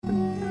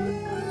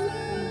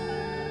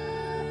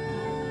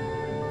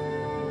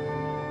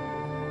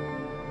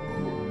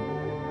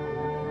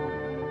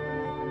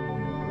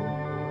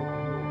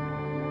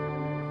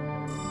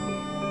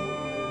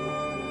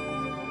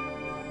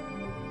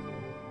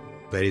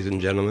Ladies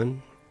and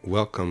gentlemen,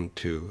 welcome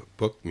to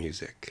Book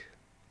Music.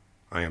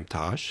 I am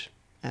Tosh.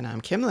 And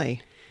I'm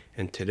Kimley.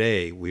 And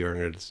today we are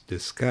going to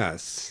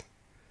discuss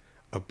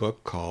a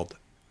book called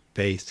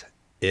Face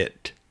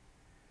It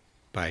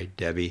by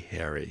Debbie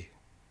Harry,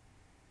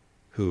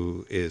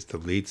 who is the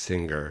lead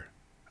singer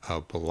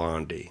of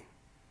Blondie.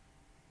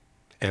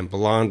 And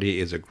Blondie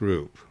is a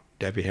group.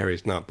 Debbie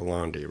Harry's not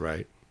Blondie,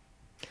 right?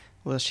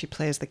 Well, she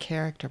plays the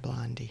character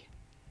Blondie.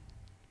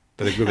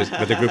 But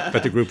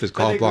the group is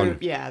called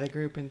Blondie. Yeah, the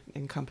group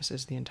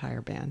encompasses the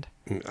entire band.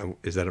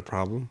 Is that a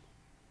problem?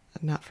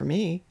 Not for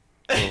me.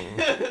 Oh.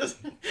 Is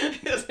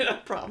it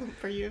a problem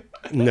for you?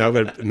 No,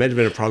 but it might have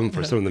been a problem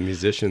for some of the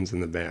musicians in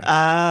the band.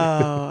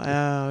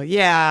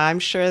 Yeah, I'm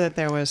sure that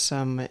there was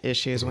some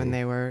issues when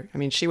they were,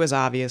 she was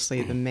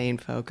obviously the main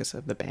focus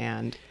of the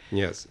band.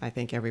 Yes. I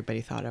think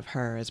everybody thought of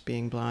her as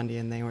being Blondie,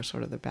 and they were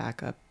sort of the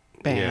backup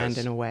band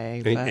in a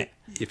way. But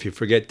if you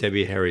forget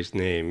Debbie Harry's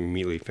name,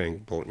 immediately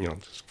think,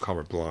 just call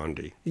her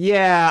Blondie.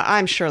 Yeah,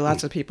 I'm sure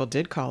lots of people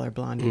did call her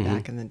Blondie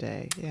back in the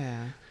day.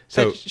 Yeah.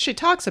 But she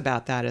talks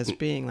about that as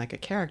being like a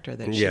character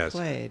that she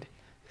played.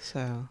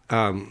 So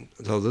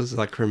this is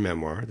like her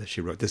memoir that she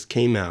wrote. This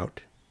came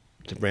out.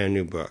 It's a brand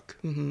new book.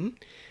 Mm-hmm.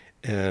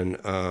 And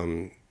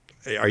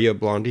are you a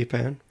Blondie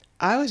fan?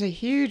 I was a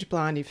huge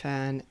Blondie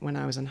fan when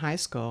I was in high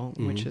school,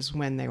 which is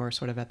when they were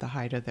sort of at the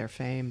height of their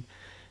fame.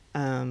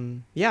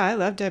 I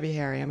love Debbie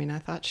Harry. I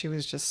thought she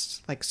was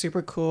just like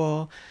super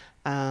cool.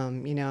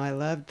 I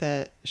loved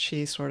that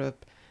she sort of,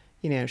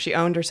 she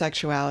owned her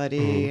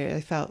sexuality.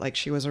 I felt like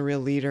she was a real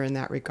leader in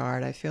that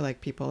regard. I feel like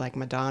people like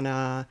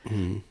Madonna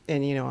and,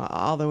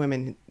 all the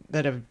women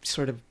that have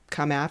sort of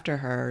come after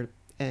her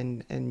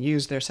and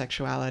used their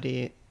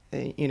sexuality,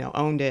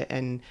 owned it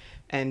and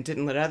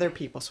didn't let other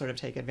people sort of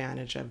take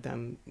advantage of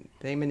them.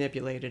 They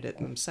manipulated it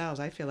themselves.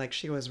 I feel like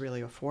she was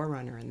really a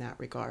forerunner in that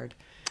regard.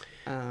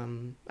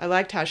 I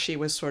liked how she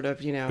was sort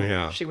of,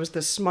 she was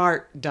the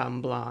smart,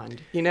 dumb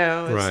blonde, It's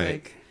right.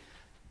 like,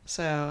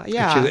 so,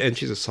 yeah. And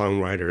she's a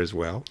songwriter as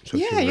well. So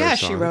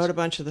she wrote a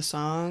bunch of the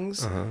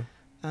songs.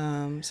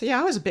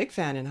 I was a big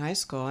fan in high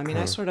school.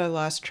 I sort of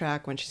lost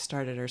track when she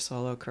started her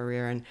solo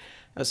career, and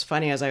it was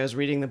funny, as I was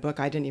reading the book,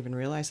 I didn't even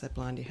realize that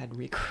Blondie had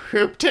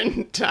regrouped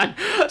and done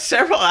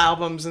several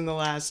albums in the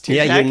last 2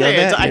 decades. You know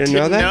that? I didn't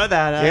know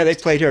that. Yeah, they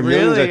played her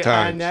millions of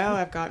times. I know.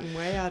 I've gotten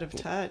way out of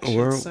touch.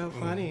 It's so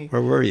funny.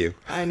 Where were you?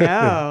 I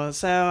know.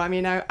 So,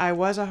 I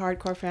was a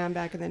hardcore fan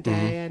back in the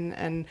day,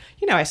 and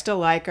I still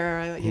like her.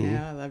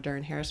 I loved her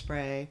in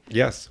Hairspray.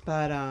 Yes.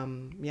 But,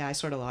 I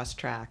sort of lost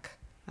track.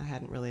 I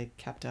hadn't really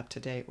kept up to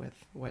date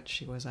with what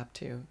she was up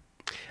to.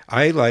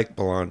 I like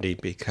Blondie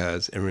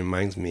because it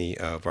reminds me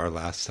of our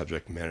last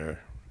subject matter,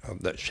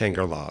 of the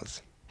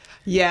Shangri-Las.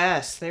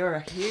 Yes, they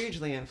were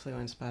hugely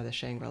influenced by the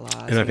Shangri-Las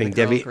and I think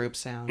the girl Debbie group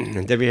sound.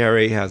 And Debbie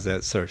Harry has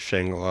that sort of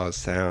Shangri-Las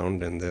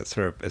sound and that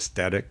sort of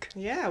aesthetic.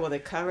 Yeah, well, they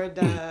covered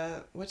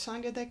what song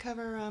did they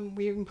cover?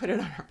 We even put it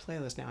on our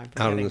playlist now.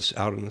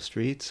 Out in the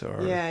streets,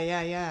 or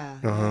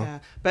yeah.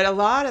 But a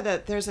lot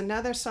of there's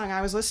another song.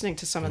 I was listening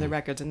to some of the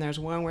records, and there's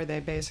one where they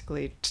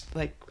basically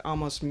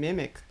almost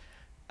mimic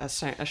a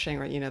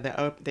Shangri,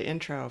 the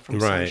intro from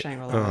some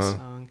Shangri-La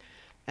song.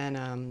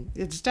 And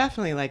it's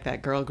definitely like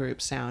that girl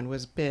group sound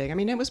was big.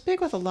 It was big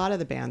with a lot of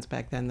the bands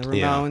back then. The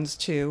Ramones,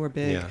 too, were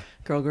big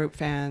girl group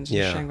fans,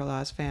 and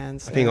Shangri-La's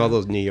fans. I think all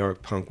those New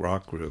York punk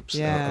rock groups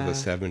of the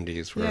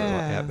 70s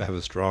have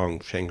a strong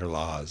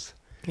Shangri-La's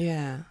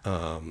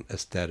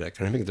aesthetic.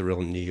 And I think the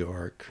real New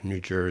York, New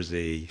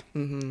Jersey,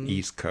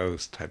 East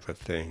Coast type of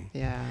thing.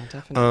 Yeah,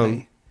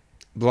 definitely.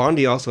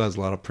 Blondie also has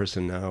a lot of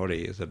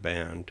personality as a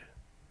band.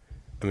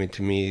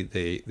 To me,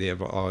 they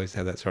have always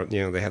had that sort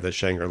of, they have the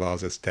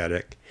Shangri-La's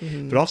aesthetic.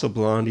 But also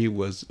Blondie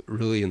was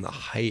really in the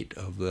height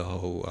of the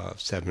whole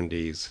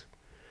 70s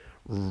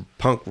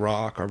punk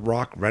rock or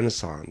rock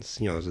renaissance.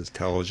 There's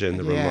Intelligent,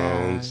 the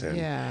Ramones,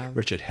 and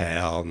Richard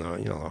Hell,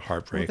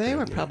 Heartbreaker. Well, they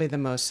were probably the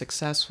most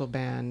successful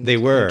band they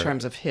were. In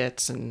terms of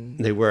hits.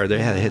 They were. They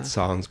had hit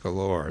songs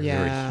galore.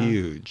 Yeah. They were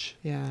huge.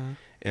 Yeah.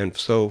 And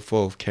so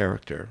full of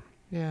character.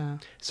 Yeah.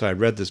 So I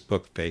read this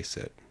book, Face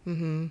It.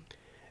 Mm-hmm.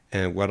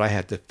 And what I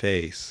had to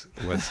face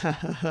was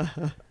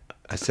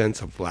a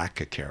sense of lack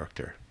of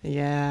character.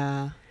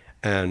 Yeah.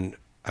 And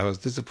I was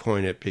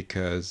disappointed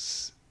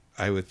because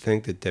I would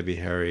think that Debbie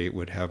Harry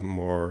would have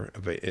more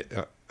of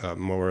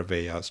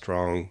a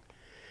strong.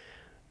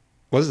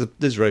 This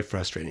is very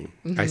frustrating.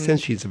 I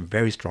sense she's a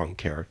very strong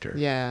character.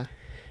 Yeah.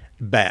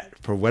 But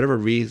for whatever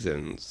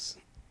reasons,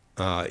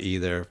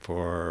 either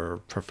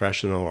for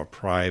professional or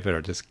private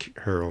or just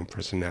her own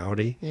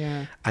personality,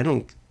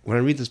 when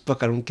I read this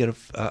book, I don't get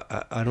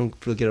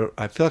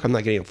I feel like I'm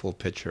not getting a full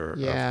picture of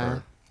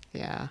her.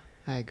 Yeah,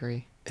 I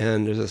agree.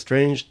 And there's a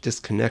strange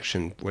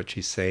disconnection what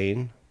she's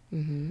saying.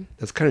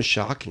 That's kind of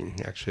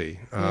shocking, actually.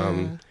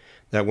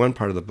 That one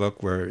part of the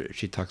book where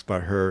she talks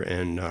about her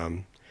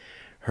and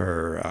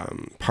her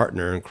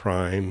partner in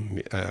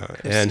crime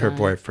and her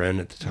boyfriend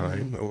at the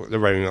time. They're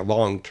having a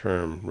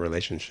long-term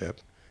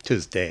relationship to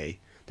this day.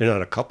 They're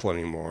not a couple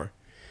anymore.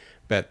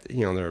 but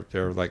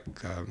they're like.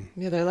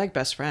 Yeah, they're like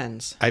best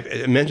friends.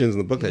 It mentions in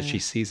the book that Yeah. she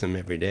sees him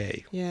every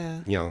day.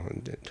 Yeah.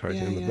 Towards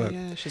the Yeah, end of the book.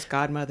 yeah. She's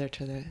godmother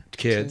to the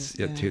Kids,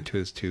 to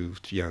his two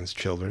young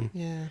children.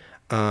 Yeah.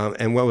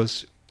 And what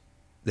was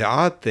the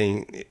odd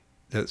thing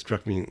that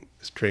struck me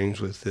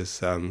strange was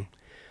this. In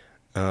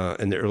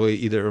the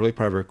early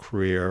part of her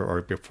career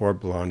or before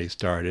Blondie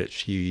started,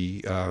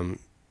 she, her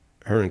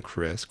and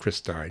Chris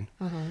Stein,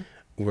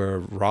 were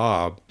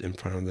robbed in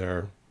front of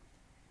their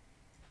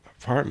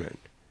apartment.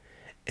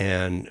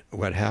 And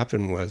what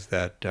happened was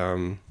that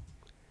the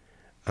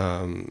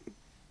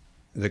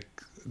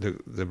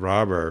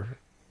robber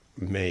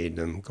made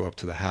them go up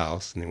to the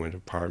house, and they went to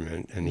the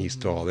apartment, and he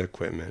stole all the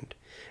equipment,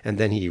 and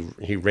then he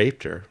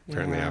raped her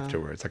apparently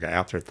afterwards, like an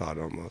afterthought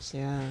almost.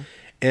 Yeah.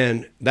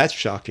 And that's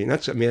shocking.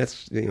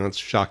 It's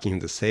shocking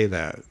to say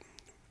that,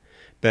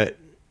 but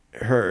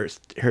her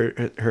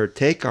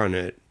take on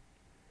it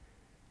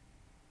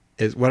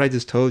is what I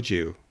just told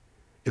you.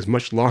 Is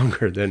much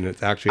longer than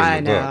it's actually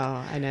in the book.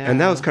 I know.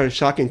 And that was kind of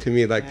shocking to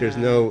me. Like, there's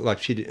no,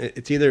 like,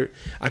 it's either,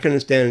 I can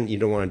understand you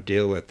don't want to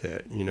deal with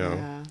it,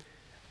 Yeah.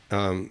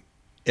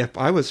 If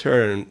I was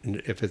her,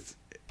 and if it's,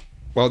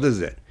 well, this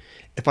is it.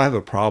 If I have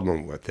a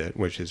problem with it,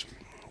 which is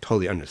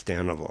totally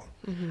understandable,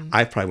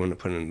 I probably wouldn't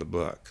put it in the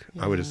book.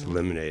 I would just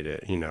eliminate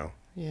it,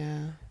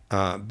 Yeah.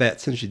 But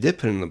since you did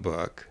put it in the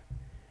book,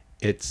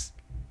 it's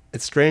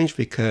strange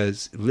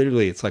because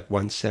literally it's like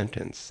one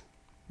sentence.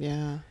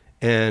 Yeah.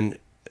 And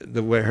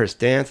the way her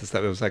stance is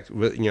that it was like,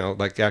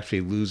 like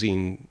actually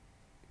losing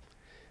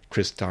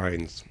Chris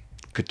Stein's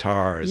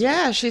guitars.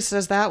 Yeah, she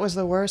says that was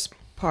the worst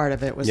part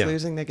of it, was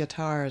losing the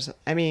guitars.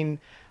 I mean,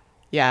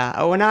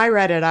 yeah, when I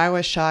read it, I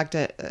was shocked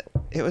at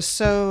it was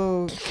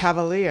so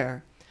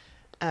cavalier.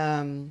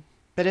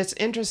 But it's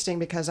interesting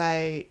because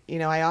I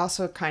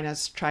also kind of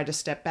tried to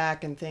step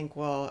back and think,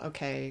 well,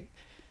 okay,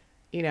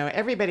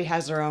 everybody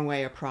has their own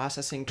way of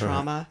processing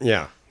trauma.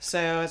 Yeah.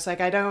 So it's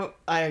like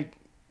I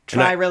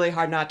try really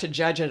hard not to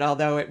judge it,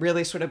 although it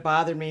really sort of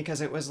bothered me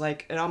because it was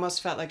like, it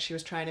almost felt like she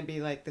was trying to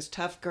be like this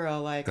tough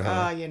girl, like,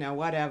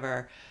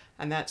 whatever.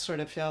 And that sort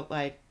of felt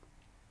like,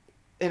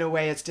 in a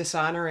way, it's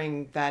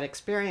dishonoring that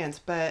experience.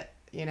 But,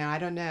 I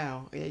don't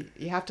know.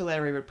 You have to let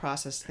everybody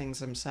process things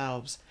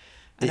themselves.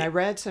 And I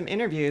read some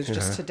interviews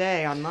just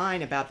today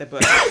online about the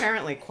book.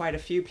 Apparently quite a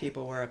few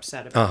people were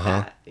upset about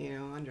that,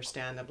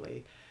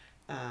 understandably.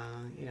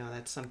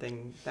 That's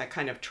something, that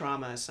kind of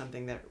trauma is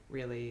something that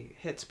really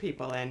hits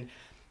people. And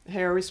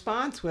her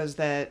response was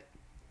that,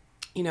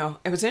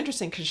 it was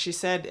interesting because she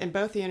said, in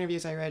both the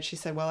interviews I read, she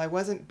said, well, I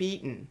wasn't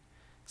beaten,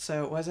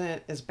 so it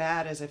wasn't as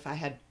bad as if I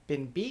had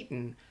been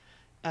beaten.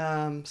 So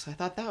I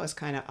thought that was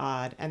kind of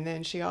odd. And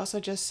then she also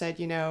just said,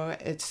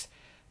 it's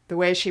the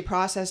way she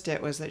processed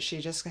it was that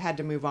she just had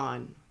to move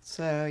on.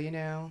 So,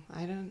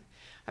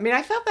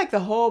 I felt like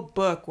the whole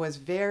book was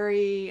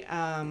very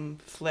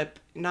flip,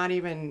 not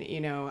even,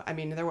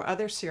 there were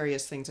other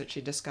serious things that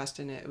she discussed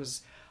in it. It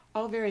was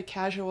all very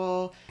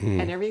casual,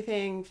 and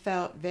everything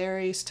felt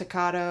very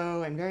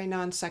staccato and very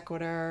non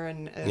sequitur,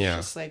 and it was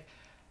just like,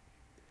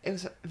 it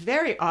was a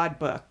very odd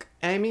book.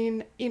 I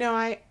mean,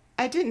 I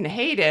didn't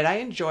hate it. I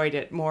enjoyed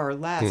it more or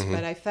less,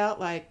 but I felt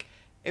like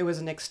it was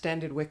an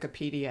extended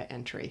Wikipedia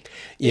entry.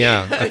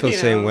 Yeah, I feel the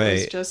same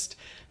way. It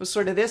was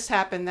sort of this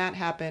happened, that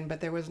happened,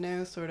 but there was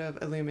no sort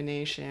of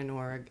illumination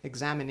or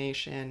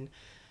examination.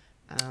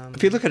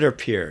 If you look at her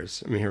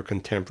peers, her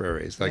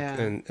contemporaries,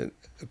 and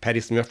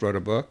Patti Smith wrote a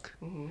book.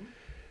 Mm-hmm.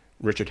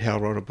 Richard Hale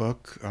wrote a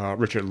book.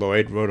 Richard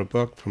Lloyd wrote a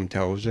book from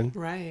television.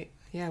 Right.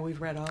 Yeah,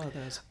 we've read all of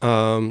those.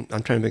 I'm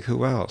trying to think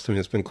who else.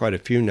 There's been quite a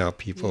few now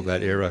people of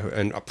that era.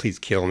 And Please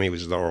Kill Me,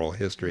 which is the oral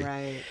history.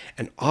 Right.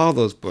 And all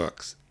those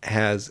books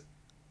has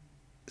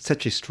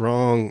such a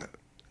strong,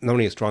 not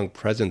only a strong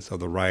presence of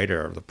the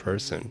writer, of the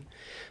person,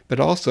 but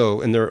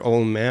also in their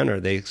own manner,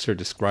 they sort of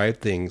describe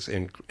things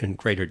in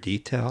greater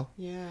detail.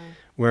 Yeah.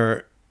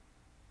 Where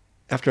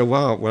after a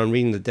while, when I'm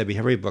reading the Debbie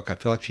Harry book, I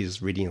feel like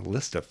she's reading a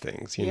list of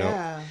things,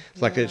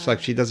 It's like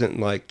she doesn't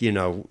like,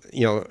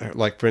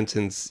 like for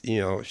instance,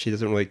 she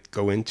doesn't really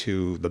go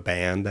into the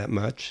band that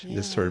much,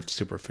 just sort of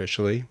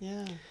superficially.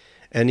 Yeah.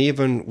 And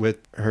even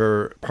with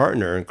her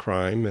partner in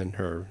crime and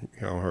her,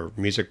 her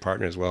music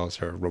partner as well as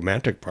her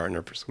romantic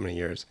partner for so many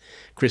years,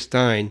 Chris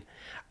Stein,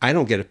 I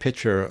don't get a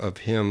picture of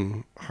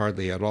him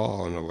hardly at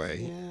all in a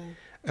way. Yeah.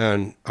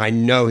 And I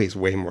know he's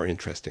way more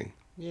interesting.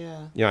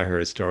 Yeah. I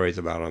heard stories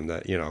about him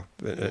that,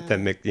 that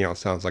make,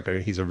 sounds like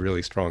he's a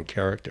really strong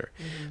character.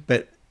 Mm-hmm.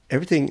 But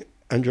everything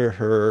under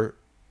her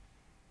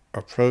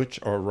approach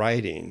or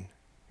writing,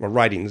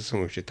 this is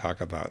something we should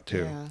talk about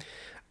too.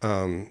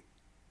 Yeah.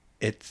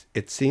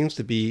 It seems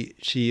to be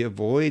she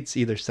avoids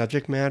either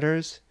subject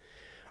matters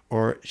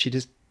or she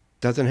just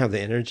doesn't have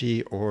the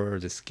energy or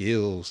the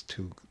skills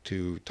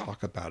to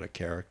talk about a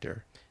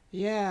character.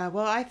 Yeah,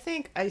 well, I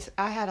think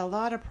I had a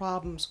lot of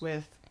problems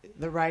with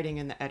the writing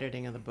and the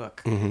editing of the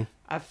book. Mm-hmm.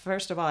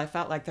 first of all, I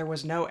felt like there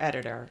was no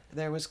editor.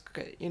 There was,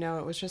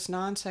 it was just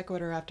non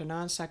sequitur after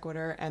non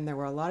sequitur, and there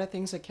were a lot of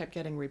things that kept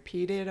getting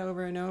repeated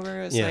over and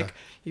over. It's like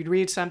you'd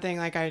read something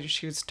like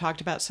she was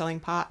talked about selling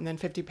pot, and then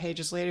 50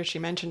 pages later she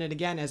mentioned it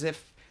again as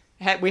if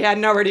we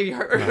hadn't already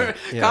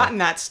gotten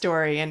that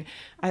story. And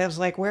I was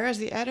like, where is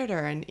the editor?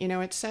 And,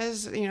 it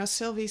says,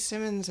 Sylvie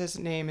Simmons'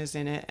 name is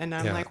in it. And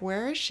I'm like,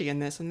 where is she in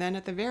this? And then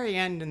at the very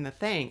end in the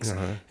thanks,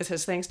 it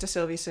says, thanks to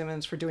Sylvie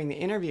Simmons for doing the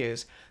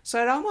interviews.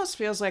 So it almost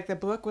feels like the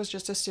book was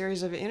just a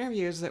series of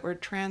interviews that were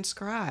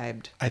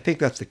transcribed. I think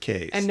that's the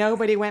case. And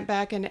nobody went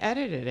back and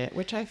edited it,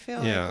 which I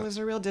feel like was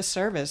a real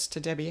disservice to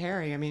Debbie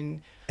Harry. I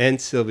mean... And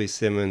Sylvie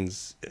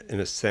Simmons, in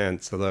a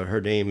sense, although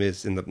her name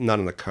is not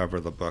on the cover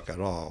of the book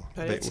at all.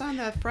 But it's on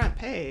the front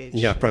page.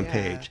 Yeah, front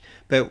page.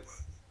 But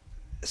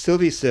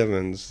Sylvie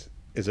Simmons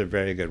is a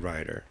very good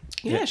writer.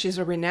 Yeah, she's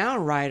a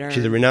renowned writer.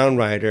 She's a renowned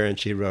writer, and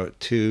she wrote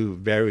 2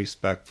 very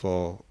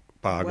respectful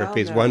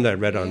biographies. One that I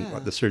read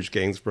on the Serge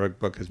Gainsbourg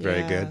book is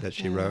very good that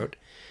she wrote.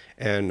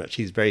 And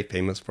she's very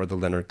famous for the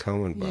Leonard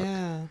Cohen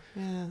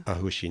book,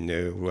 who she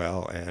knew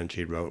well, and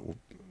she wrote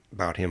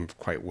about him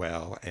quite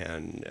well,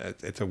 and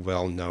it's a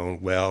well-known,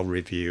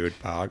 well-reviewed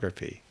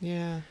biography.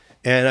 Yeah.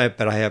 And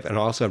I have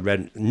also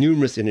read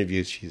numerous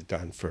interviews she's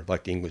done for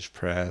like the English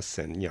press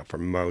and for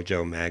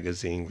Mojo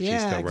magazine, which she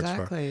still works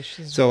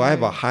for. So I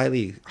have a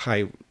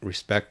high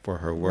respect for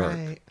her work.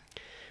 Right.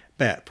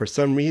 But for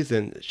some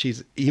reason,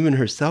 she's even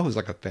herself is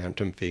like a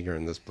phantom figure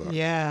in this book.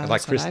 Yeah,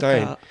 like Chris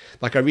Stein.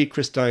 Like I read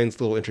Chris Stein's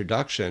little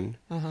introduction,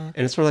 and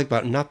it's sort of like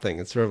about nothing.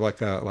 It's sort of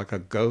like a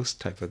ghost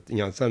type of.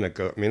 It's not a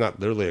ghost. I mean, not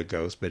literally a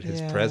ghost, but his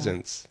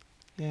presence.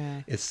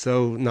 Yeah. Is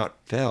so not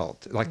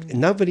felt. Like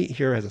nobody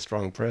here has a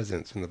strong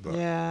presence in the book.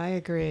 Yeah, I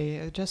agree.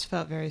 It just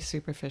felt very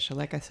superficial.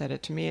 Like I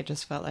said, to me, it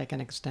just felt like an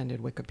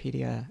extended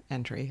Wikipedia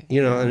entry.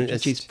 And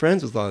she's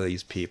friends with a lot of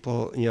these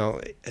people.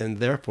 And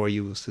therefore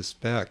you will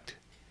suspect.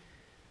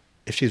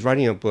 If she's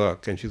writing a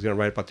book and she's going to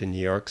write about the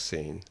New York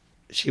scene,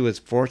 she was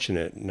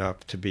fortunate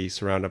enough to be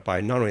surrounded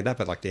by not only that,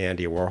 but like the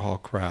Andy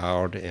Warhol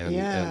crowd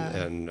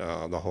and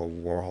the whole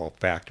Warhol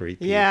factory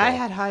people. Yeah, I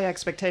had high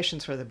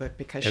expectations for the book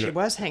because she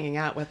was hanging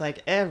out with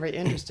like every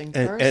interesting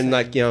person. And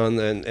like,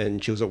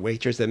 and she was a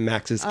waitress at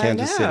Max's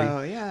Kansas City. I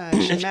know, yeah.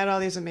 She met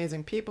all these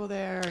amazing people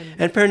there.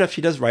 And fair enough,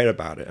 she does write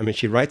about it. I mean,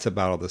 she writes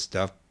about all this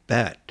stuff,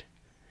 but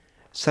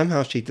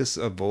somehow she just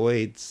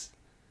avoids...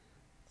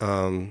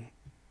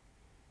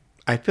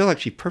 I feel like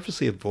she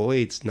purposely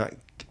avoids not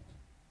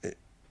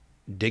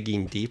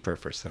digging deeper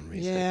for some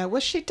reason. Yeah,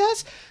 well, she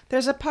does.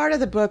 There's a part of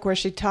the book where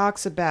she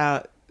talks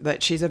about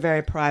that she's a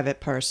very private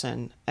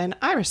person, and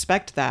I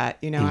respect that.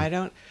 I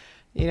don't.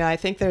 I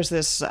think there's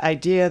this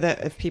idea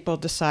that if people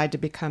decide to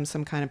become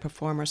some kind of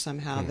performer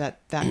somehow,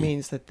 that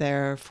means that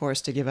they're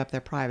forced to give up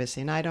their privacy,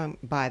 and I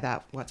don't buy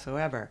that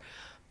whatsoever.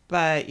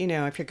 But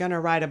if you're going to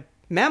write a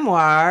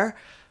memoir,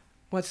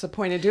 what's the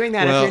point of doing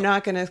that if you're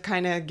not going to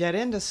kind of get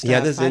into stuff? Yeah,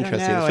 this is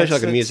interesting, especially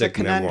like a music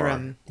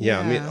memoir. Yeah,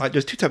 I mean,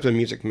 there's 2 types of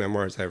music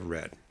memoirs I've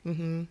read.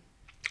 Mm-hmm.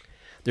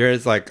 There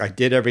is like, I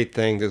did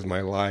everything, this is my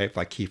life,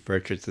 like Keith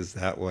Richards is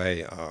that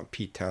way,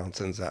 Pete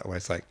Townsend's that way.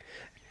 It's like,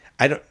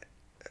 I don't,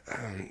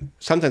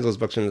 sometimes those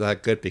books are not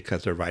that good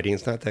because their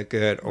writing's not that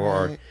good,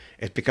 or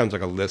it becomes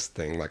like a list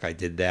thing, like I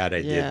did that,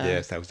 I did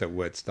this, I was at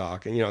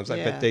Woodstock, and it's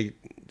like, but they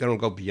don't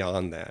go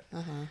beyond that.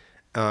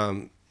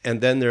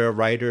 And then there are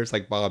writers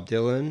like Bob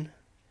Dylan,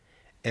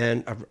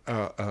 and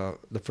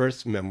the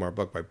first memoir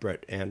book by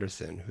Brett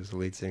Anderson, who's the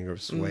lead singer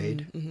of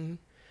Suede,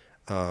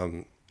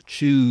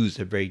 choose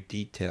a very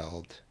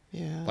detailed,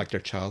 like their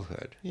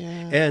childhood.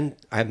 Yeah. And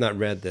I have not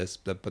read this,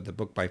 but the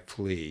book by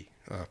Flea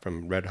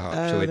from Red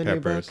Hot Chili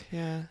Peppers,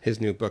 his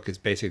new book is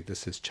basically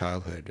his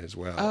childhood as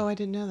well. Oh, I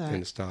didn't know that.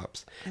 And it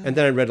stops. Oh. And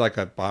then I read like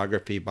a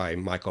biography by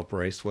Michael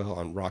Bracewell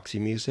on Roxy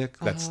Music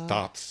that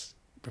stops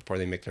before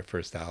they make their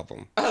first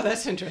album. Oh,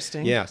 that's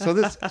interesting. Yeah, so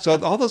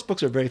all those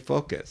books are very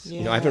focused.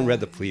 I haven't read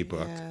the Flea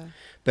book,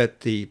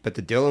 but the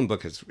Dylan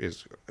book is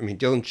I mean,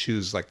 Dylan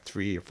chews like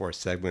 3 or 4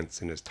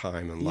 segments in his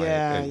time in life.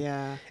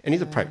 And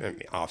he's a private. I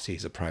mean, obviously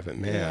he's a private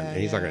man,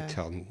 and he's not going to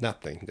tell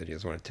nothing that he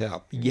doesn't want to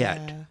tell.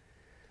 Yet,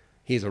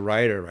 he's a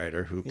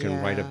writer who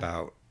can write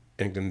about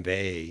and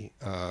convey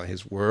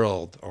his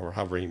world, or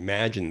however he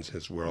imagines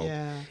his world,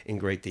 in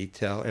great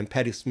detail. And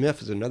Patti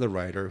Smith is another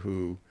writer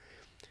who.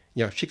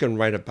 She can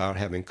write about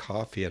having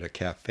coffee at a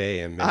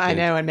cafe and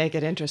make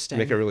it interesting.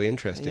 Make it really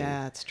interesting.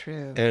 Yeah, it's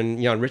true.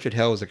 And Richard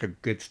Hell is like a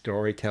good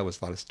storyteller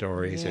with a lot of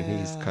stories, and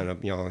he's kind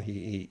of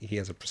he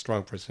has a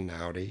strong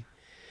personality,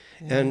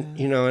 and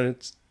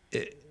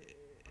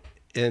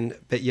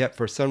but yet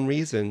for some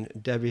reason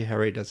Debbie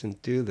Harry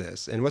doesn't do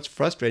this. And what's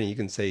frustrating, you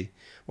can say,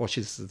 well,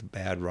 she's a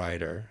bad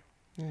writer,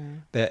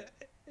 but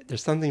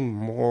there's something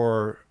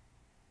more.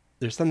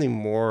 There's something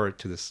more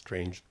to this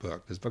strange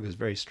book. This book is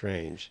very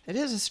strange. It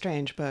is a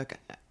strange book.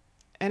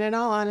 And in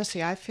all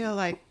honesty, I feel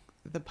like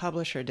the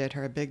publisher did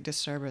her a big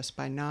disservice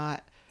by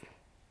not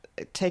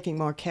taking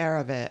more care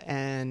of it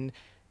and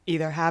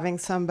either having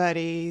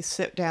somebody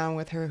sit down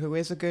with her who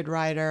is a good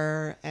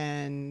writer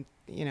and,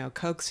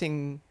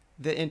 coaxing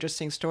the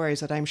interesting stories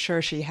that I'm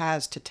sure she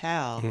has to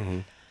tell,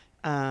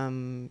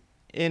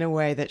 in a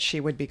way that she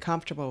would be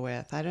comfortable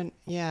with.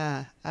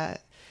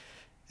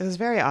 It was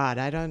very odd.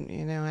 I don't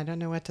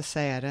know what to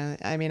say.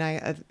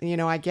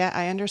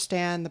 I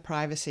understand the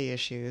privacy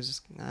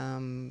issues,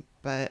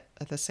 but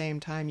at the same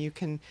time,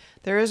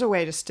 there is a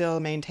way to still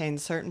maintain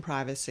certain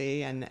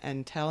privacy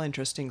and tell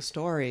interesting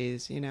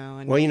stories,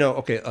 And, Well,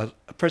 okay,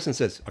 a person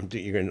says,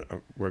 you're going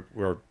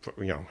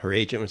her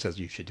agent says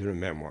you should do a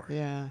memoir.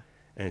 Yeah.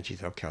 And she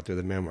said, okay, I'll do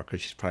the memoir, because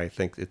she probably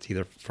thinks it's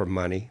either for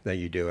money that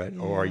you do it,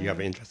 or you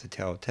have an interest to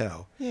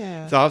tell.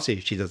 Yeah. So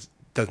obviously she does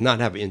not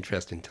have an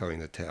interest in telling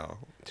the tale,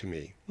 to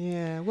me.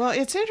 Yeah. Well,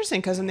 it's interesting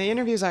because in the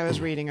interviews I was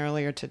reading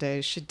earlier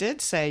today, she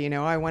did say,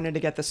 I wanted to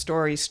get the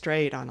story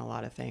straight on a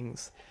lot of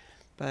things.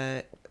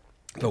 But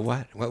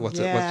what? What's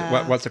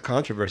the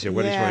controversy?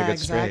 What did you want to get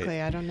straight?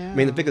 Exactly. I don't know. I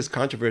mean, the biggest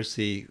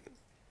controversy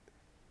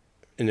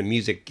in the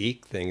music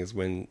geek thing is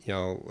when,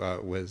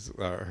 was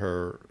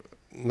her,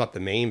 not the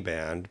main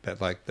band,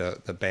 but like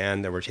the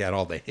band where she had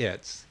all the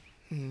hits,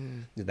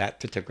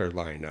 that particular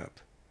lineup.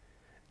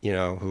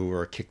 Who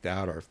were kicked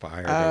out or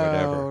fired or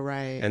whatever. Oh,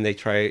 right. And they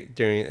tried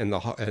and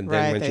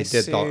then when she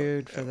did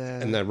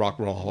the Rock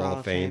and Roll Hall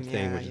of Fame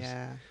thing, which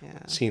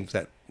seems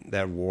that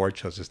award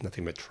shows us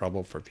nothing but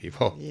trouble for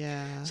people.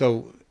 Yeah.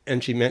 So,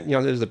 and she meant,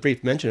 there's a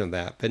brief mention of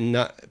that,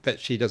 but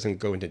she doesn't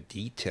go into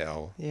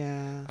detail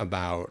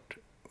about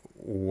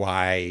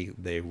why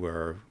they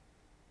were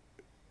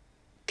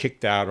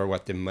kicked out or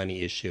what the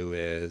money issue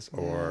is,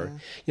 or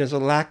there's a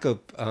lack of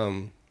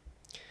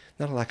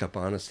not a lack of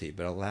honesty,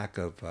 but a lack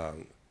of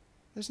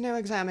there's no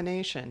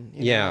examination.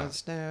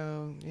 There's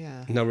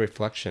no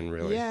reflection,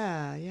 really.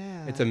 Yeah.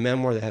 It's a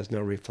memoir that has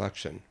no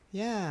reflection.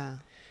 Yeah.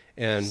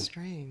 And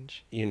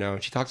strange.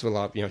 She talks a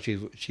lot.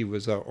 She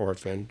was an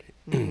orphan,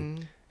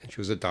 and she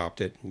was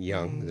adopted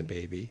young as a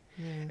baby,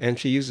 and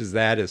she uses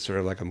that as sort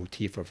of like a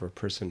motif of her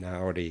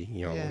personality.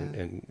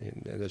 And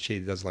that she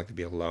doesn't like to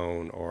be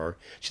alone, or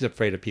she's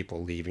afraid of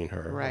people leaving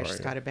her. Right. She's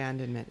got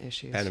abandonment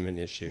issues.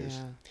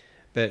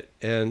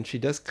 And she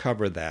does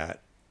cover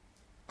that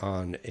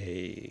on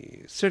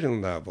a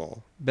certain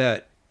level.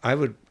 But I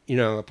would,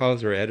 if I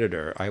was her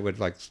editor, I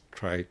would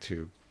try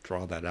to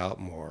draw that out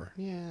more.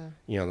 Yeah.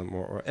 The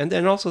more, and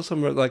then also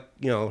some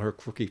her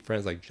quirky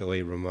friends like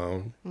Joey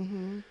Ramone,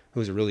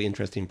 who's a really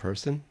interesting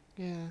person.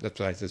 Yeah.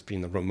 Besides just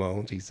being the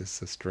Ramones, he's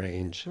just a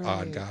strange,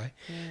 odd guy.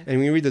 Yeah. And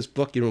when you read this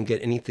book, you don't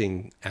get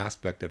anything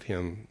aspect of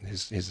him,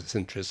 his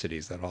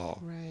eccentricities at all.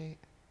 Right.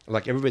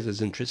 Like everybody's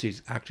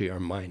eccentricities actually are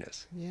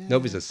minus. Yeah.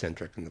 Nobody's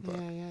eccentric in the book.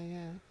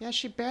 Yeah,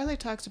 she barely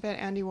talks about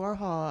Andy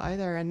Warhol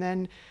either. And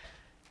then,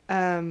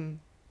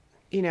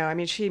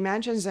 she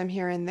mentions them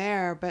here and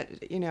there, but,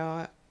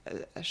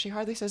 she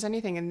hardly says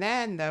anything. And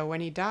then, though,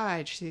 when he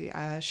died, she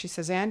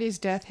says, Andy's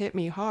death hit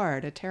me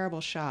hard, a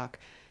terrible shock.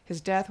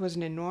 His death was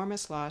an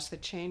enormous loss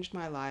that changed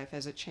my life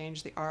as it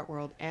changed the art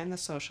world and the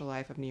social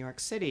life of New York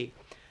City.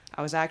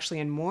 I was actually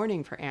in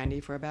mourning for Andy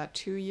for about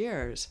 2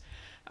 years.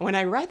 When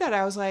I read that,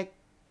 I was like,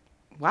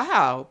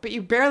 wow, but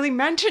you barely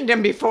mentioned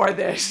him before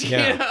this.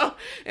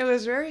 It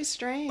was very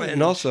strange.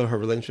 And also her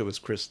relationship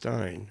with Chris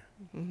Stein.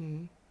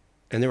 And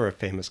they were a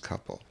famous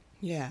couple.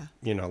 Yeah.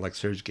 Like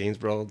Serge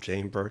Gainsborough,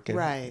 Jane Birkin,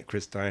 right.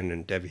 Chris Stein,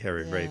 and Debbie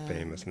Harry, very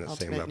famous in the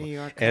same level. New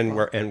York and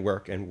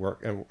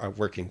a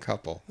working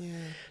couple. Yeah.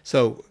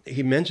 So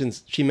she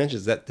mentions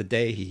that the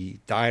day he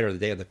died or the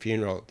day of the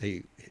funeral,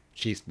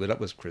 she split up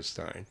with Chris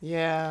Stein.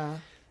 Yeah.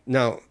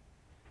 Now,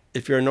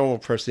 if you're a normal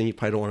person, you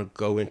probably don't want to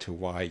go into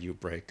why you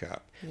break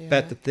up. Yeah.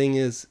 But the thing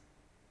is,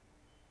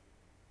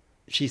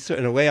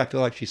 in a way, I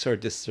feel like she sort of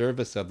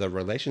disservice of the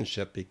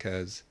relationship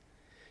because,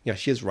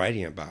 she is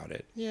writing about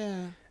it.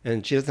 Yeah.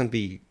 And she doesn't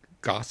be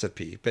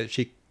gossipy, but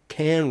she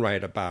can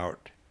write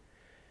about,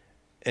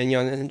 and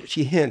and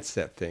she hints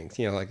at things,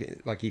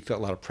 like he felt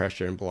a lot of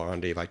pressure in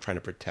Blondie, like trying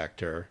to protect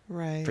her.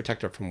 Right.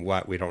 Protect her from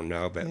what, we don't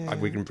know, but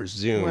we can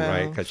presume,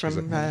 right? Because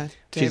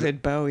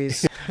David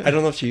Bowie's. I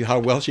don't know how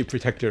well she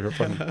protected her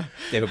from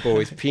David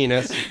Bowie's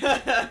penis,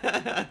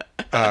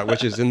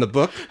 which is in the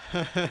book.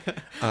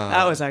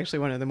 That was actually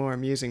one of the more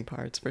amusing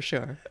parts, for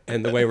sure.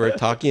 And the way we're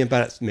talking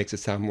about it makes it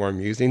sound more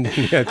amusing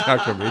than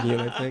Dr. reading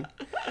it, I think.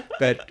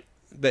 But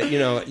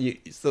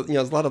there's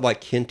a lot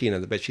of hinting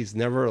at it, but she's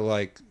never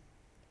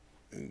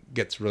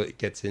gets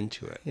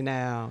into it.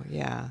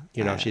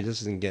 Yeah. She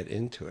doesn't get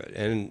into it.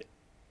 And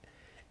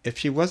if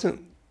she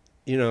wasn't,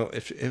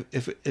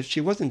 if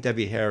she wasn't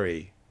Debbie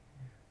Harry,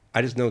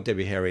 I just know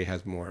Debbie Harry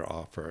has more to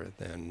offer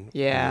than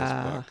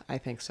this book. I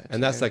think so too.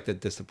 And that's the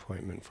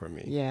disappointment for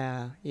me.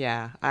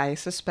 Yeah. I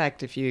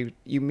suspect if you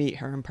meet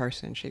her in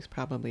person, she's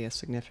probably a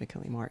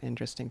significantly more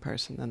interesting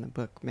person than the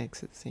book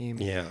makes it seem.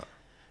 Yeah.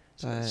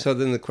 So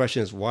then the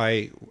question is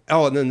why?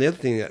 Oh, and then the other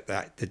thing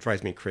that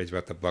drives me crazy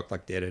about the book,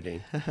 like the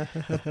editing,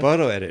 the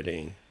photo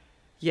editing.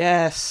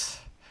 Yes.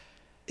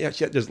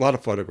 there's a lot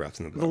of photographs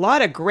in the A book.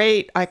 lot of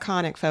great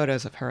iconic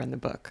photos of her in the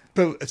book.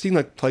 But it seemed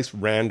like placed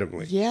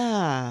randomly.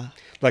 Yeah.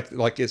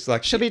 Like it's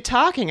like She'll be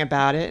talking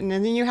about it, and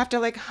then you have to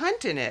like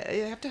hunt in it.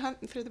 You have to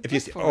hunt through the book if you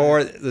see, for or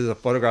it. there's a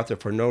photograph there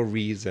for no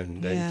reason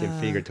that you can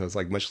Yeah. figure to. It's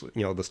like much,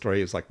 the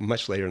story is like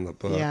much later in the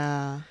book.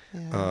 Yeah.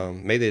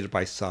 Maybe they did it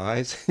by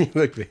size.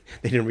 Like they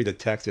didn't read the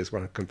text; they just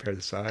want to compare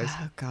the size.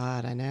 Oh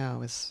God, I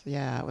know.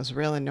 It was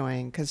real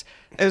annoying because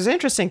it was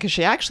interesting because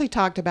she actually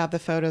talked about the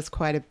photos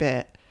quite a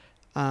bit.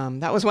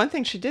 That was one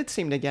thing she did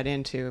seem to get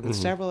into. With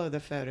several of the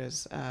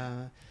photos,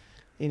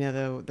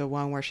 the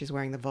one where she's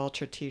wearing the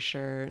Vulture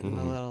T-shirt and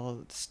the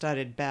little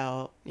studded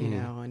belt,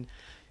 and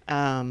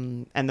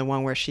the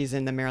one where she's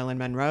in the Marilyn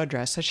Monroe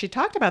dress. So she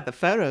talked about the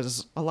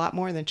photos a lot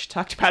more than she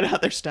talked about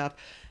other stuff.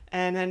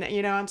 And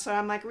then, so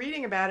I'm like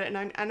reading about it,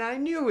 and I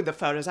knew the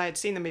photos. I had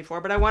seen them before,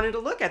 but I wanted to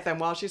look at them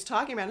while she's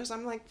talking about it. So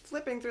I'm like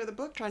flipping through the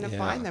book trying to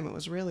find them. It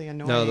was really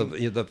annoying. No,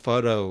 the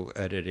photo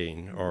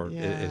editing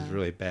is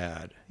really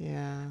bad.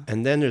 Yeah.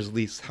 And then there's at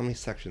least how many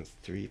sections?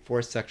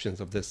 4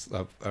 sections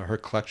of her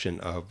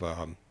collection of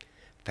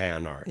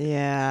fan art.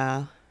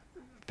 Yeah.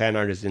 Fan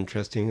art is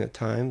interesting at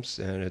times,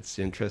 and it's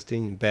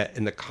interesting, but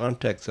in the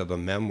context of a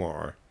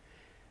memoir,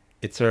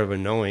 it's sort of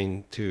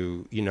annoying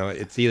to,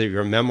 it's either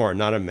your memoir or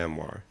not a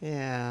memoir.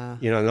 Yeah.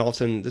 And all of a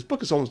sudden, this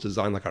book is almost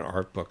designed like an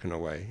art book in a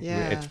way. Yeah.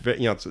 I mean, it's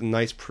very, it's a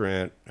nice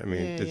print. I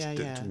mean,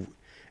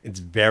 it's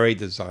very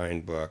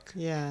designed book.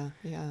 Yeah,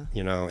 yeah.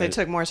 They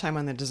took more time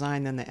on the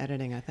design than the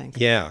editing, I think.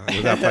 Yeah,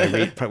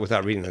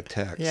 without reading the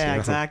text. Yeah,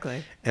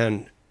 exactly.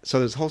 And so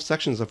there's whole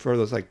sections of her,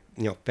 those like,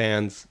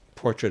 fans'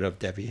 portrait of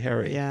Debbie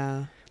Harry.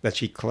 Yeah. That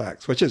she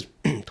collects, which is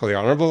totally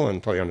honorable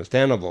and totally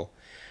understandable.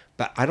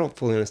 But I don't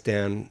fully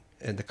understand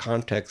in the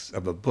context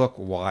of the book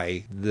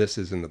why this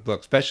is in the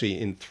book, especially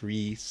in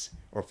 3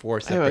 or 4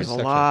 separate There was a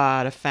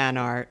lot of fan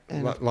art. A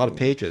lot of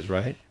pages,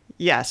 right?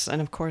 Yes, and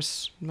of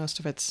course, most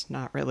of it's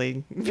not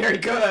really very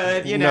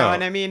good, No.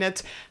 And I mean,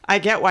 I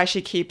get why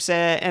she keeps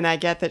it, and I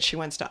get that she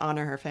wants to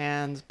honor her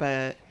fans,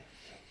 but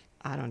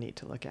I don't need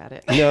to look at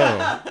it.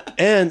 No.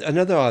 And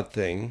another odd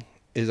thing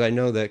is I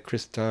know that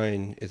Chris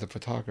Stein is a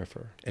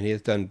photographer, and he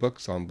has done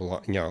books on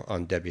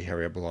on Debbie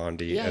Harry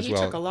Blondie as well. Yeah,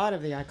 he took a lot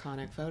of the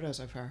iconic photos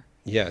of her.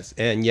 Yes,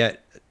 and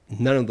yet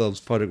none of those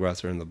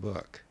photographs are in the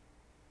book.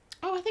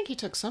 Oh, I think he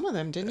took some of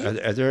them, didn't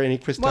he? Are there any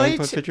Chris Stein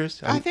pictures?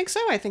 I think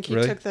so. I think he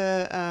Really? took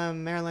the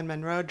Marilyn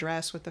Monroe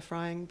dress with the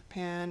frying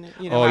pan.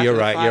 You're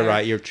right. fire. You're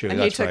right. You're true. And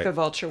That's he took right. the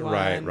Vulture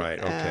one. Right.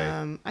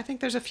 Okay. I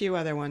think there's a few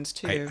other ones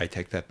too. I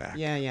take that back.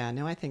 Yeah.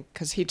 No, I think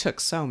because he took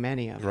so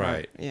many of them.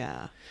 Right.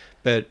 Yeah.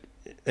 But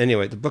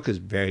anyway, the book is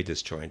very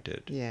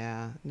disjointed.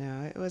 Yeah.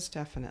 No, it was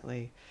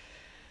definitely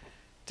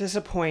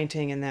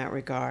disappointing in that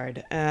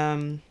regard.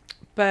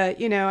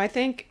 But, I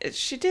think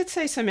she did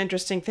say some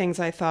interesting things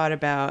I thought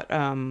about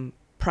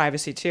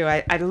privacy, too.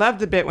 I loved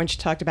the bit when she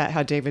talked about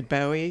how David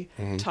Bowie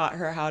taught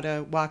her how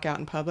to walk out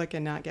in public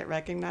and not get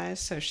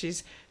recognized. So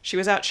she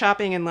was out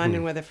shopping in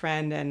London with a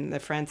friend, and the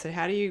friend said,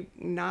 how do you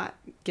not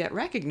get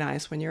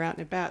recognized when you're out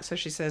and about? So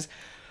she says,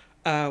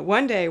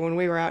 one day when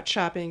we were out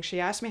shopping, she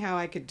asked me how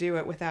I could do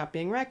it without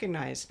being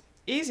recognized.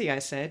 Easy, I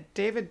said.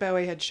 David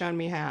Bowie had shown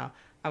me how.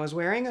 I was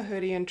wearing a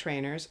hoodie and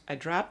trainers. I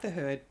dropped the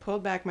hood,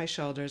 pulled back my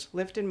shoulders,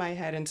 lifted my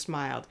head, and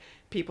smiled.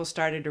 People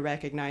started to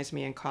recognize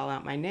me and call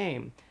out my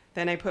name.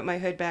 Then I put my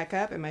hood back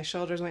up and my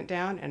shoulders went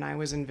down and I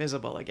was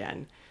invisible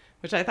again,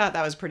 which I thought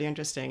that was pretty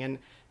interesting. And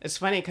it's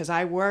funny because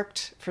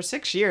for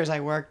 6 years,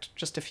 I worked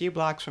just a few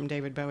blocks from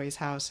David Bowie's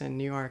house in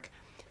New York.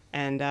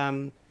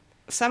 And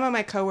some of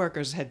my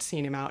coworkers had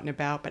seen him out and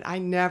about, but I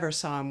never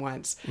saw him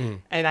once.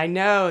 And I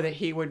know that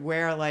he would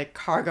wear like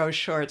cargo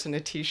shorts and a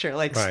t-shirt,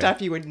 like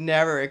stuff you would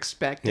never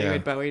expect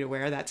David Bowie to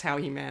wear. That's how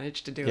he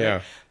managed to do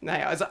it. And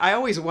I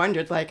always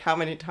wondered, like, how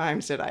many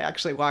times did I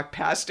actually walk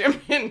past him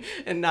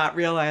and not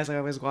realize I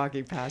was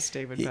walking past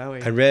David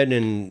Bowie? I read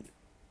in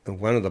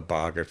one of the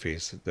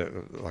biographies,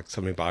 like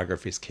so many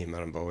biographies came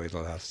out on Bowie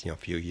the last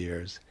few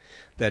years,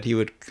 that he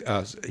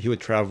would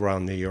travel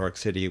around New York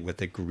City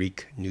with a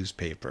Greek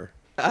newspaper.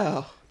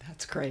 Oh,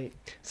 that's great.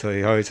 So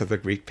he always has the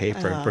Greek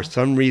paper. And for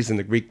some reason,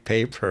 the Greek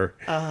paper...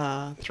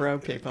 throw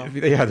people.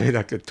 Yeah,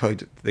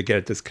 they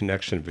get this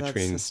connection between...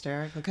 That's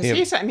hysterical. Because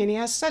he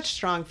has such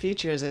strong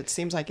features, it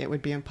seems like it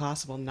would be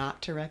impossible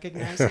not to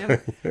recognize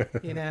him.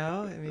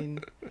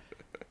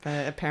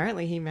 But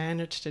apparently he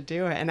managed to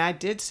do it. And I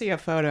did see a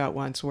photo at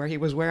once where he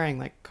was wearing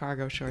like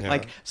cargo shorts,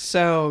 like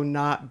so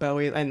not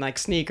Bowie, and like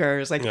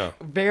sneakers, like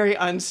very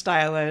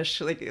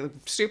unstylish, like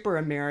super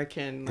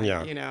American,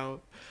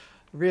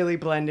 really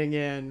blending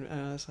in.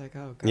 I was like,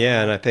 oh, God.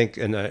 Yeah, and I think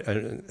in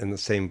the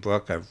same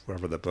book,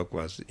 whatever the book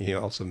was, he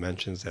also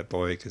mentions that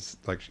Bowie, because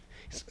like,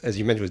 as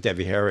you mentioned with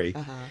Debbie Harry,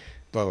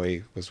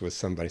 Bowie was with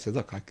somebody, said,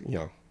 look, I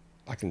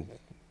can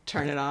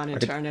turn it on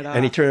and turn it off.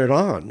 And he turned it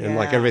on, and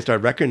like everybody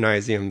started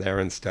recognizing him there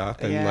and stuff,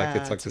 and like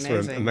it's like this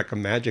amazing. sort of like a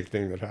magic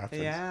thing that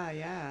happens.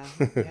 Yeah.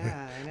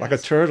 Like a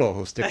turtle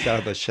who sticks out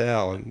of the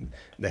shell and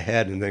the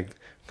head, and then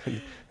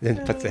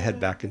then puts the head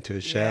back into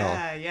a shell.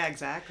 Yeah,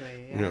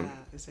 exactly. Yeah, You know.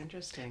 it's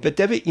interesting. But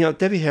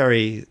Debbie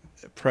Harry's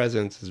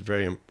presence is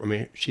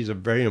she's a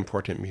very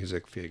important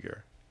music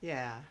figure,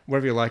 yeah,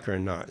 whether you like her or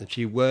not. And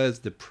she was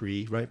the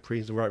pre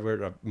is the right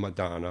word, of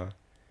Madonna.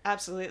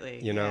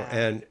 absolutely. You know,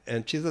 yeah.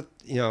 and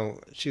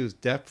she was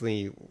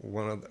definitely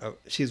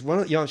she's one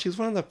of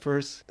the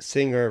first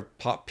singer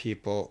pop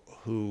people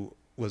who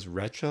was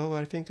retro,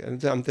 I think.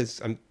 And I'm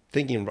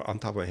thinking on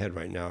top of my head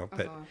right now,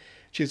 but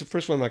she's the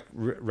first one like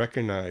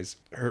recognize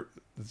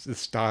the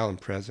style and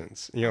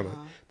presence. You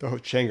know, the whole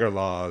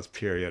Shangri-La's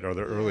period, or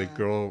the early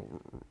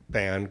girl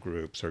band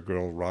groups or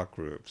girl rock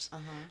groups.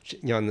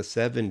 In the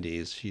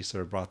 70s, she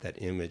sort of brought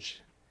that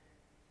image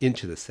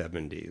into the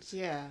 70s.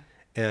 Yeah.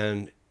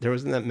 And there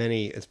wasn't that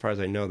many, as far as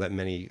I know, that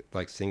many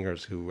like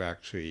singers who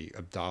actually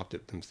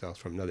adopted themselves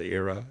from another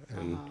era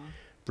and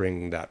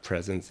bring that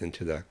presence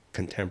into the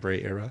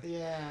contemporary era.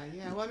 Yeah.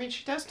 Well, I mean,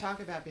 she does talk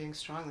about being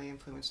strongly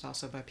influenced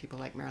also by people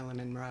like Marilyn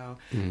Monroe.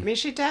 I mean,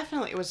 she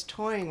definitely was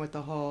toying with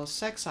the whole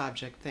sex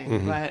object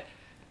thing, but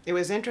it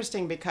was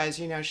interesting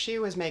because, she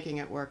was making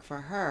it work for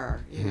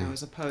her,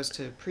 as opposed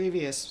to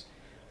previous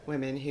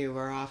women who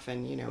were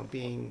often,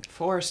 being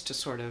forced to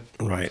sort of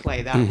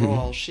play that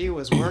role. She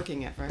was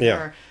working it for her.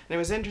 And it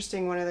was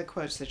interesting, one of the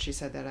quotes that she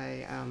said that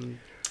I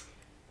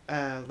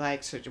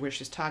liked, where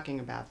she's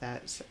talking about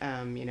that,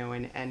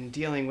 and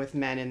dealing with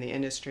men in the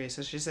industry.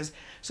 So she says,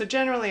 so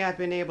generally I've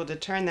been able to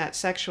turn that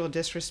sexual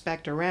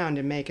disrespect around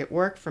and make it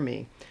work for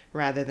me,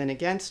 rather than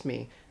against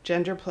me.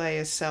 Gender play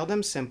is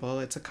seldom simple.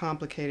 It's a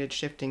complicated,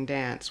 shifting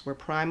dance. We're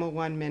primal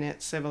 1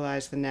 minute,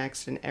 civilized the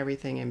next, and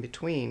everything in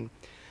between.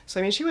 So,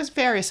 I mean, she was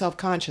very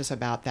self-conscious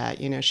about that.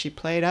 She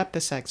played up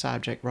the sex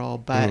object role,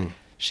 but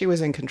she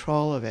was in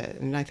control of it.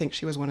 And I think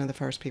she was one of the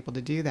first people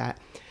to do that.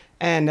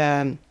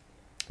 And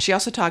she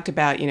also talked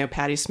about,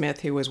 Patti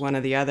Smith, who was one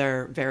of the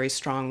other very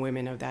strong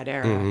women of that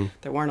era.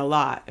 There weren't a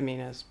lot. I mean,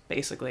 as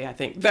basically, I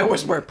think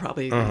were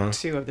probably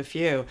two of the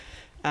few.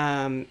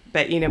 But,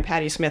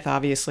 Patti Smith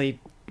obviously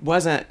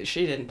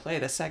she didn't play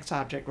the sex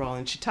object role,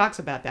 and she talks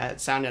about that.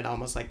 It sounded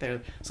almost like there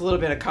was a little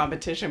bit of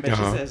competition, but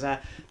she says,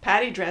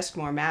 Patti dressed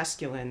more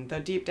masculine, though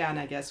deep down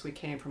I guess we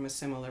came from a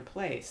similar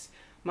place.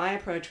 My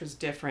approach was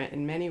different.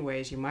 In many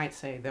ways, you might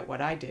say that what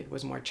I did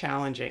was more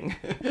challenging.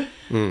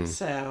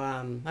 So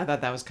I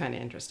thought that was kind of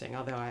interesting,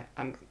 although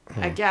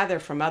I gather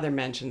from other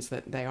mentions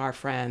that they are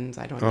friends.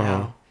 I don't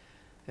know.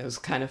 It was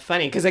kind of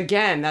funny because,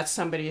 again, that's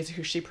somebody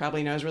who she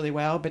probably knows really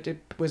well, but it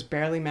was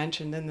barely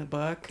mentioned in the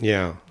book.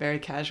 Yeah. Very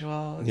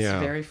casual. It's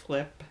very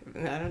flip.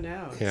 I don't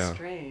know. It's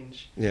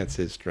strange. Yeah, it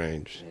is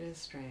strange. It is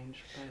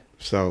strange.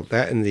 But so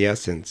that, in the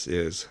essence,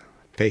 is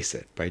Face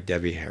It by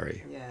Debbie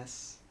Harry.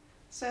 Yes.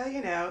 So,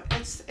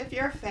 if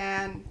you're a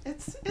fan,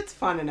 it's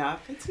fun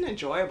enough. It's an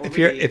enjoyable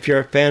read. If you're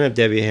a fan of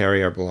Debbie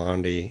Harry or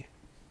Blondie,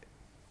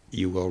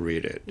 you will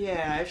read it.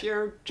 Yeah, if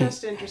you're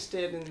just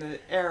interested in the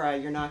era,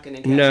 you're not going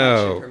to get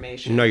much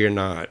information. No, you're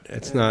not.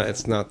 It's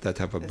not that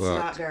type of book.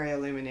 It's not very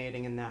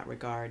illuminating in that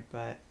regard,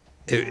 but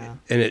and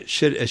it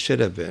should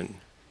have been,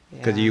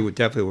 because you would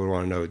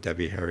want to know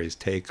Debbie Harry's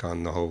take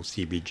on the whole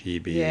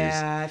CBGBs.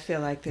 Yeah, I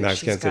feel like that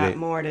she's got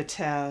more to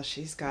tell.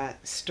 She's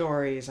got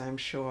stories, I'm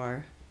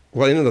sure.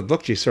 Well, in the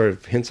book, she sort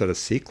of hints at a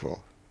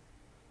sequel.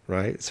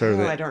 Right?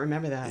 I don't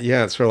remember that.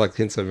 Yeah, it's sort of like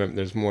hints of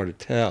there's more to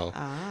tell.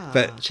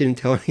 But she didn't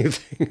tell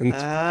anything. So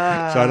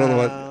I don't know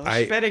what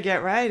she better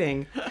get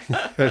writing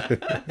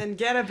and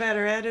get a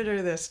better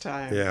editor this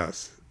time.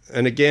 Yes.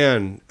 And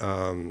again,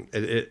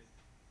 it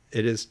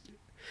is,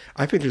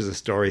 I think there's a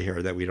story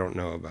here that we don't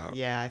know about.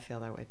 Yeah, I feel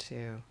that way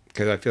too.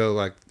 Because I feel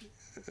like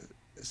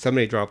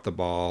somebody dropped the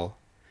ball,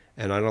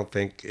 and I don't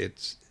think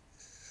it's,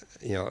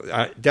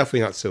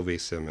 definitely not Sylvie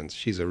Simmons.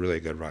 She's a really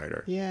good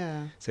writer.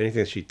 Yeah. So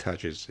anything she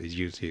touches is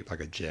usually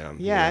like a gem.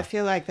 Yeah, I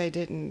feel like they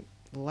didn't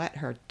let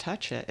her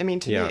touch it. I mean,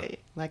 to me,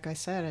 like I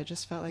said, I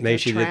just felt like a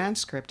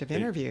transcript of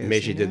interviews. Maybe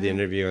she did the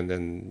interview, and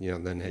then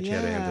she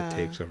had to hand the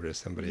tapes over to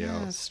somebody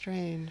else. Yeah,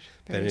 strange.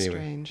 Very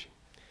strange.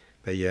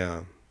 But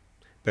yeah,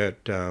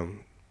 but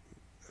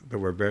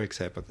we're very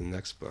excited about the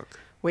next book.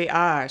 We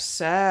are.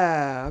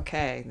 So,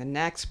 okay, the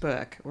next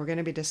book we're going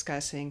to be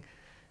discussing.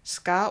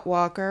 Scott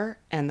Walker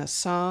and the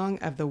Song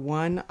of the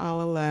One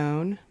All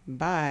Alone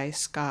by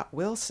Scott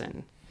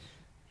Wilson.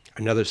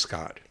 Another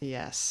Scott.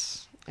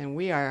 Yes. And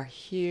we are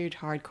huge,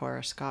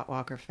 hardcore Scott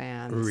Walker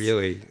fans.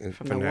 Really?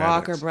 From the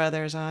Walker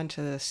Brothers on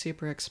to the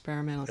super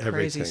experimental,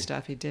 crazy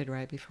stuff he did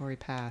right before he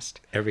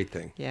passed.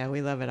 Everything. Yeah,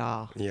 we love it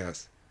all.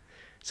 Yes.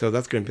 So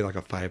that's going to be like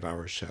a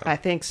 5-hour show. I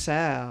think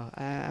so.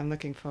 I'm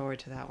looking forward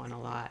to that one a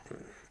lot.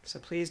 So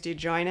please do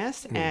join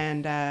us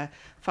and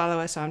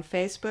follow us on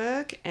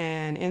Facebook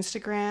and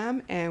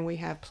Instagram. And we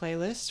have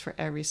playlists for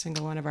every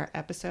single one of our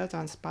episodes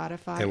on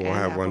Spotify. And we'll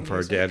have Apple one for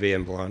Music. Debbie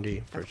and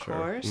Blondie, for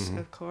sure.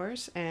 Of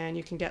course. And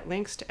you can get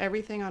links to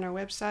everything on our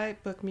website,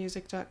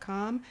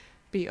 bookmusic.com,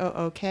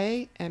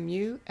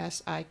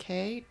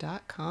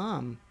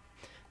 bookmusik.com.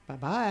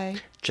 Bye-bye.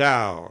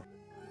 Ciao.